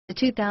The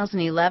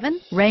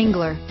 2011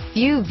 Wrangler.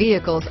 Few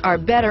vehicles are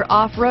better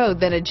off-road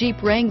than a Jeep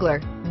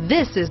Wrangler.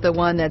 This is the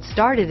one that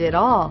started it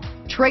all.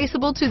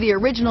 Traceable to the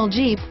original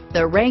Jeep,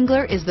 the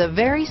Wrangler is the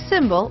very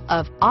symbol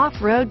of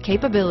off-road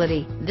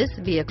capability. This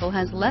vehicle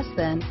has less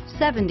than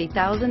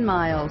 70,000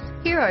 miles.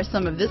 Here are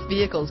some of this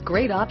vehicle's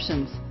great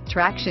options: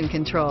 traction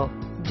control,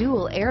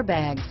 dual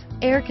airbags,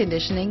 air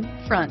conditioning,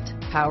 front,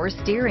 power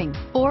steering,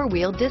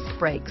 four-wheel disc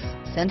brakes,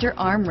 center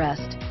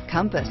armrest,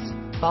 compass,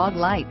 fog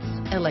lights,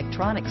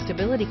 electronic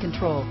stability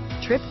control,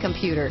 trip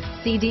computer,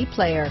 CD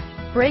player,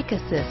 brake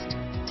assist,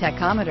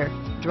 tachometer,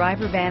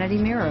 driver vanity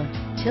mirror,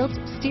 tilt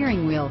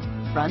steering wheel,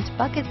 front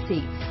bucket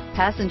seats,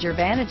 passenger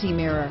vanity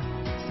mirror,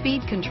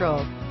 speed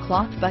control,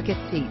 cloth bucket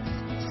seats,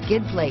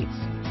 skid plates.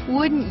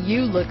 Wouldn't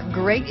you look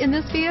great in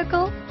this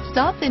vehicle?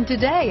 Stop in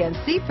today and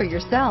see for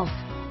yourself.